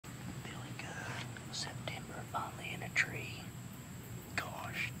that tree.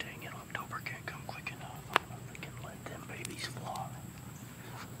 Gosh dang it, October can't come quick enough. I'm gonna freaking let them babies fly.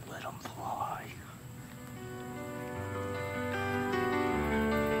 Let them fly.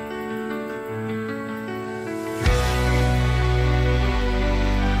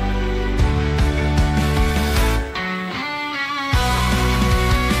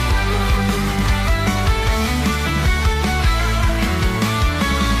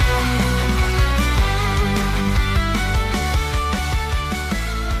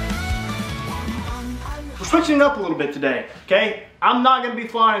 Switching it up a little bit today, okay? I'm not gonna be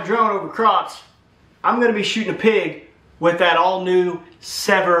flying a drone over crops. I'm gonna be shooting a pig with that all new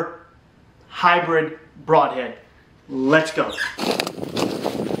Sevr hybrid broadhead. Let's go. Here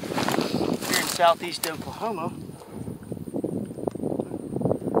in southeast Oklahoma,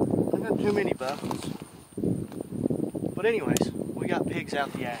 I got too many buffaloes. But anyways, we got pigs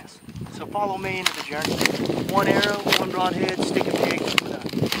out the ass. So follow me into the journey. One arrow, one broadhead, stick a pig with a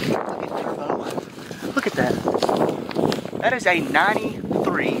turbo. Look at that. That is a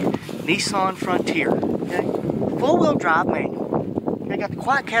 93 Nissan Frontier. Okay? Four-wheel drive manual. Okay, got the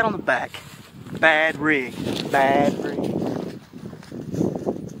quiet cat on the back. Bad rig. Bad rig.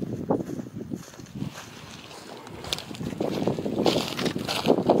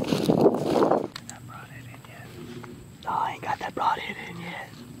 That broadhead in yet? No, I ain't got that broadhead in yet.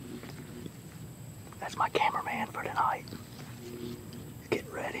 That's my cameraman for tonight. Get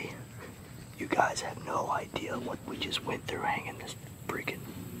ready. You guys have no idea what we just went through hanging this freaking.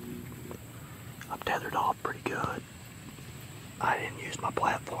 I'm tethered off pretty good. I didn't use my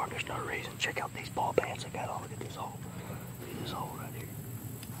platform. There's no reason. Check out these ball pants I got on. Look at this hole. Look at this hole right here.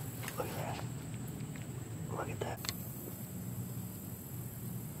 Look at that. Look at that.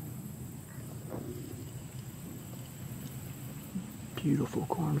 Beautiful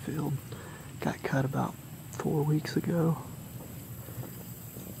cornfield. Got cut about 4 weeks ago.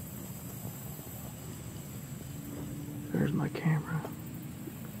 There's my camera.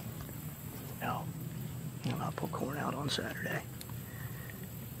 No, we'll not pull corn out on Saturday.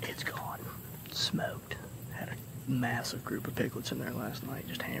 It's gone. Smoked. Had a massive group of piglets in there last night,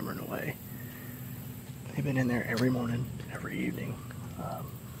 just hammering away. They've been in there every morning, every evening.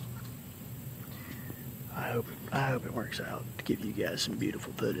 I hope it works out to give you guys some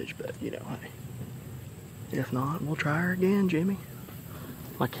beautiful footage, but you know, if not, we'll try her again, Jimmy.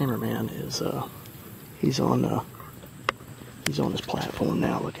 My cameraman is he's on his platform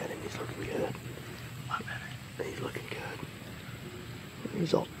now. Look at him. He's looking good. He's looking good.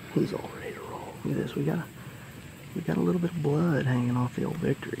 He's all ready to roll. Look at this. We got a little bit of blood hanging off the old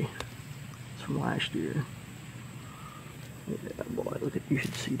Victory. It's from last year. Yeah, boy. Look at. You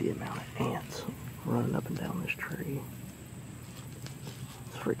should see the amount of ants running up and down this tree.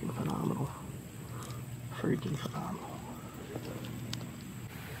 It's freaking phenomenal. Freaking phenomenal.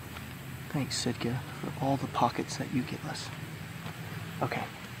 Thanks, Sitka, for all the pockets that you give us. Okay.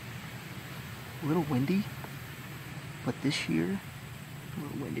 A little windy, but this year, a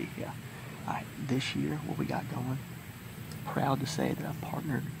little windy, yeah. Alright, this year, what we got going, proud to say that I've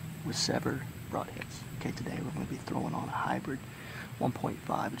partnered with Sevr Broadheads. Okay, today we're going to be throwing on a hybrid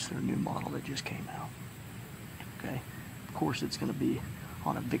 1.5. It's their new model that just came out. Okay, of course it's going to be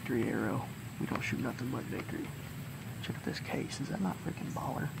on a Victory arrow. We don't shoot nothing but Victory. Check out this case. Is that not freaking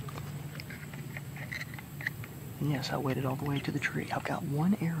baller? And yes, I waited all the way to the tree. I've got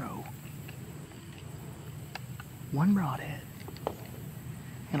one arrow, one broadhead,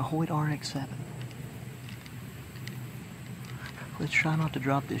 and a Hoyt RX-7. Let's try not to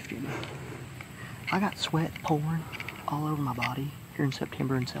drop this, Jimmy. I got sweat pouring all over my body here in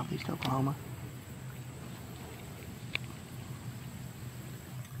September in southeast Oklahoma.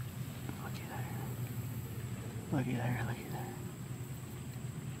 Looky there. Looky there, looky there.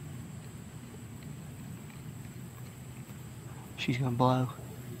 She's gonna blow.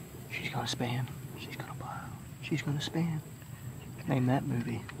 She's gonna span. She's gonna blow. She's gonna span. Name that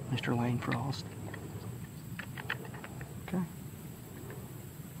movie, Mr. Lane Frost. Okay.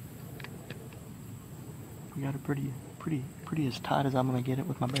 We got it pretty as tight as I'm gonna get it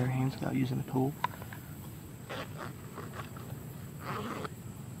with my bare hands without using a tool.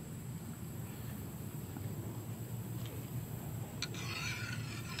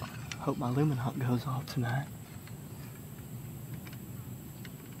 Hope my lumen hook goes off tonight.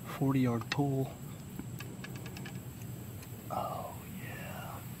 40-yard pull. Oh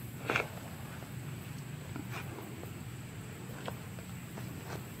yeah.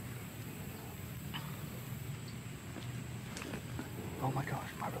 Oh my gosh,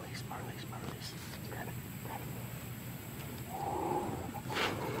 my release, my release, my release. Grab it, grab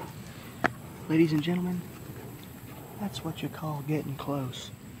it. Ladies and gentlemen, That's what you call getting close.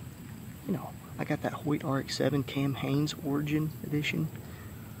 You know, I got that Hoyt RX-7 Cam Haynes Origin Edition.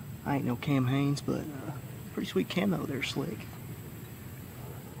 I ain't no Cam Haynes, but pretty sweet camo there, slick.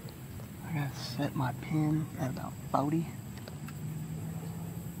 I gotta set my pin at about 40.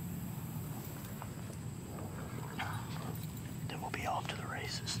 Then we'll be off to the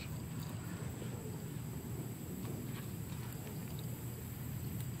races.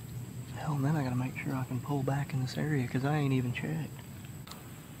 Hell, and then I gotta make sure I can pull back in this area because I ain't even checked.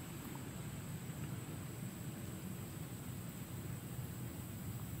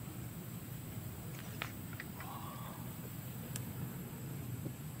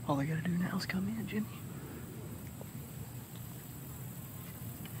 All I gotta do now is come in, Jimmy.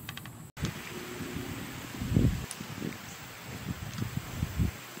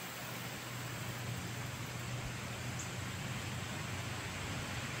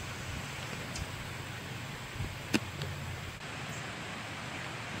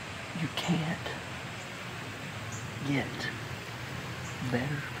 You can't get better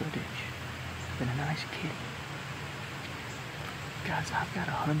footage than a nice kitty. Guys, I've got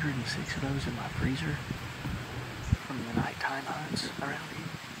 106 of those in my freezer from the nighttime hunts around here.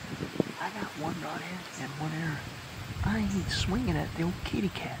 I got one broadhead and one arrow. I ain't swinging at the old kitty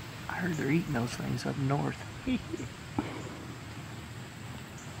cat. I heard they're eating those things up north.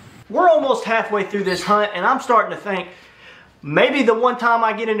 We're almost halfway through this hunt, and I'm starting to think maybe the one time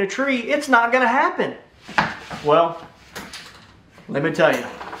I get in a tree, it's not going to happen. Well, let me tell you,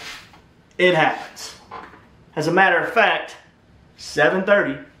 it happens. As a matter of fact,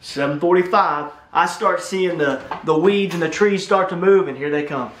 7:30, 7:45, I start seeing the weeds and the trees start to move, and here they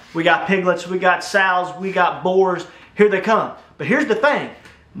come. We got piglets, we got sows, we got boars, here they come. But here's the thing,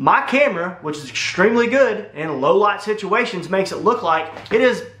 my camera, which is extremely good in low light situations, makes it look like it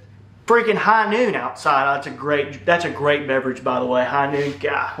is freaking high noon outside. That's a great beverage, by the way. High noon,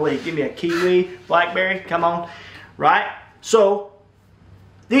 golly, give me a kiwi, blackberry, come on, right? So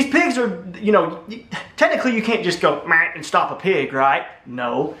these pigs are, you know, technically you can't just go and stop a pig, right?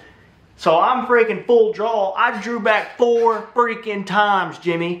 No. So I'm freaking full draw. I drew back 4 freaking times,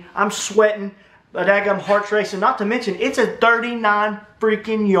 Jimmy. I'm sweating, my daggum heart's racing. Not to mention, it's a 39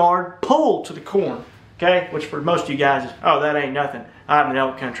 freaking yard pull to the corn, okay? Which for most of you guys is, oh, that ain't nothing. I'm in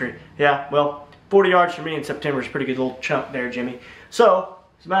elk country. Yeah, well, 40 yards for me in September is a pretty good little chunk there, Jimmy. So,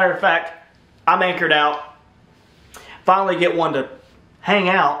 as a matter of fact, I'm anchored out. Finally get one to hang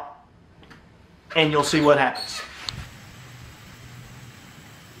out, and you'll see what happens.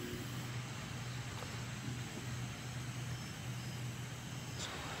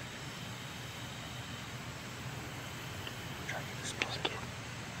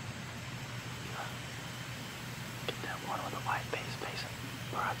 Get that one with the white base facing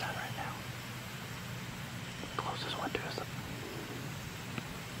where I'm at right now. Closest one to us.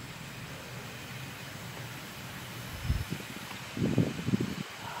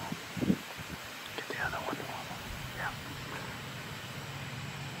 Get the other one. Yeah.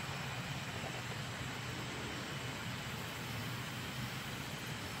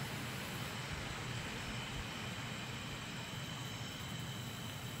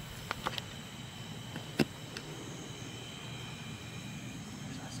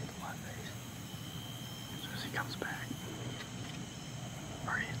 I see the white base. As soon as he comes back,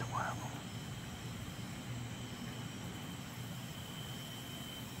 or either one of them.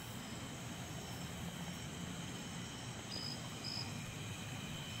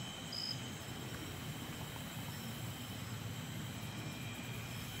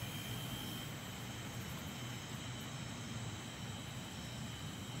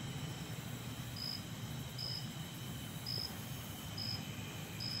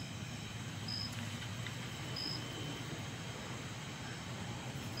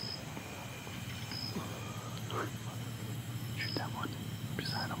 Shoot that one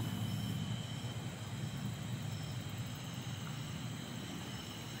beside him.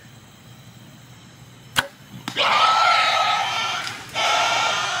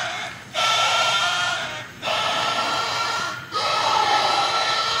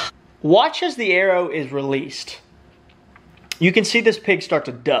 Watch as the arrow is released. You can see this pig start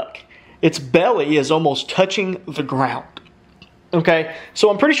to duck. Its belly is almost touching the ground. Okay, so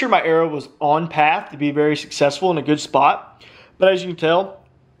I'm pretty sure my arrow was on path to be very successful in a good spot. But as you can tell,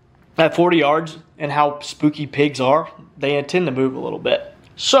 at 40 yards and how spooky pigs are, they tend to move a little bit.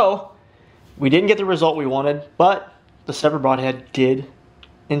 So, we didn't get the result we wanted, but the Sevr Broadhead did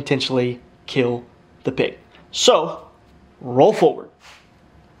intentionally kill the pig. So, roll forward.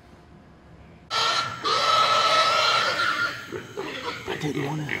 I didn't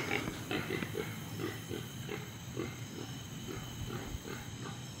want to.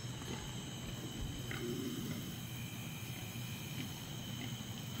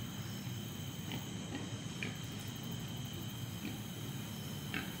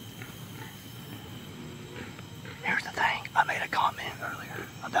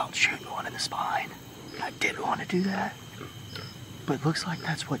 about shooting one in the spine. I didn't want to do that, but it looks like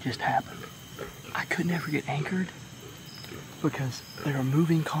that's what just happened. I could never get anchored because they were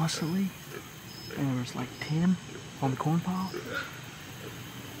moving constantly, and there was like 10 on the corn pile.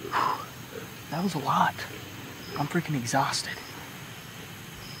 Whew, that was a lot. I'm freaking exhausted.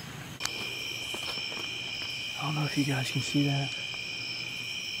 I don't know if you guys can see that,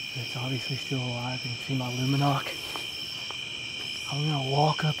 but it's obviously still alive. You can see my luminoc. I'm gonna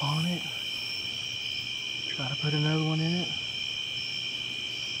walk up on it, try to put another one in it.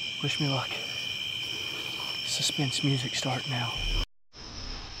 Wish me luck. Suspense music start now.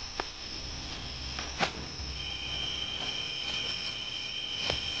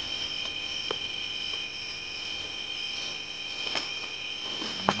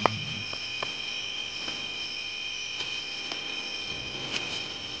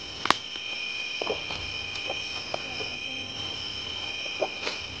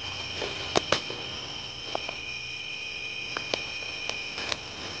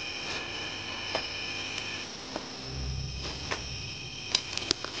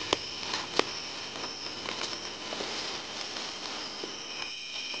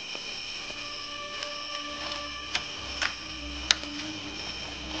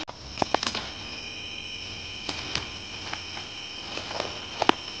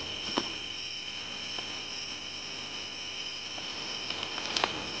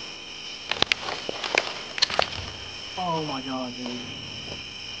 Oh my god, dude.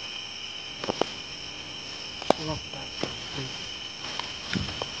 Look at that.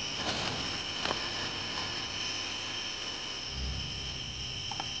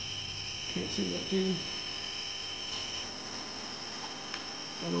 Can't see that, dude.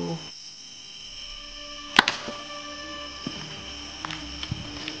 At all.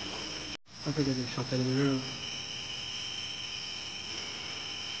 I think I just shot that in the room.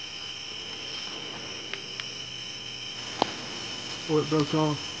 Oh, it broke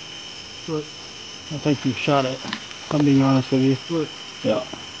off. Look. I think you shot it. I'm being honest with you. Look. Yeah.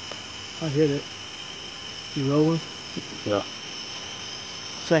 I hit it. You rolling? Yeah.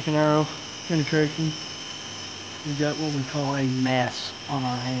 Second arrow, penetration. We got what we call a mess on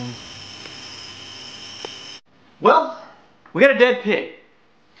our hands. Well, we got a dead pig.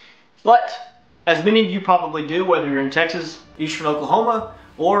 But, as many of you probably do, whether you're in Texas, eastern Oklahoma,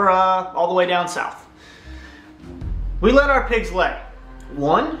 or all the way down south, we let our pigs lay.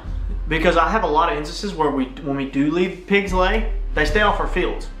 One, because I have a lot of instances where when we do leave pigs lay, they stay off our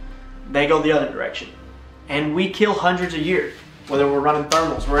fields. They go the other direction. And we kill hundreds a year. Whether we're running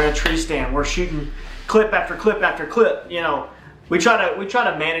thermals, we're in a tree stand, we're shooting clip after clip after clip, you know. We try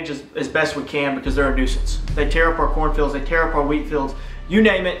to manage as best we can because they're a nuisance. They tear up our cornfields, they tear up our wheat fields, you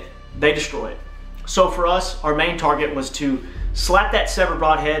name it, they destroy it. So for us, our main target was to slap that Sevr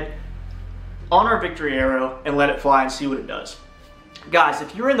Broadhead on our victory arrow and let it fly and see what it does. Guys,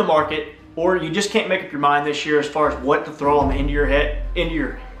 if you're in the market or you just can't make up your mind this year as far as what to throw on the end of your head, into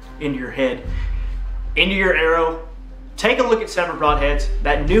your arrow, take a look at Sevr Broadheads.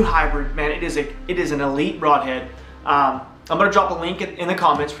 That new hybrid, man, it is an elite broadhead. I'm gonna drop a link in the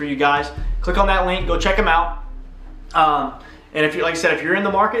comments for you guys. Click on that link, go check them out. And if you, like I said, if you're in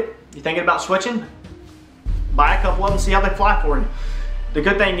the market, you're thinking about switching, buy a couple of them, see how they fly for you. The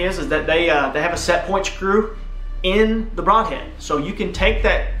good thing is that they have a set point screw in the broadhead, so you can take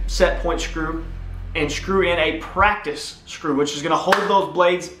that set point screw and screw in a practice screw, which is going to hold those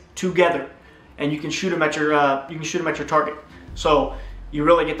blades together, and you can shoot them at your target. So you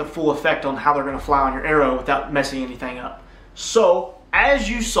really get the full effect on how they're going to fly on your arrow without messing anything up. So as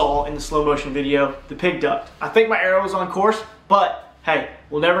you saw in the slow motion video, the pig ducked. I think my arrow was on course, but hey,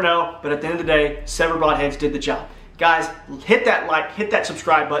 we'll never know. But at the end of the day, Sevr Broadheads did the job. Guys, hit that like, hit that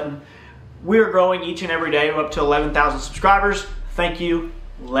subscribe button. We're growing each and every day. We're up to 11,000 subscribers. Thank you.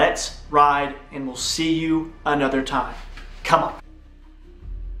 Let's ride, and we'll see you another time. Come on.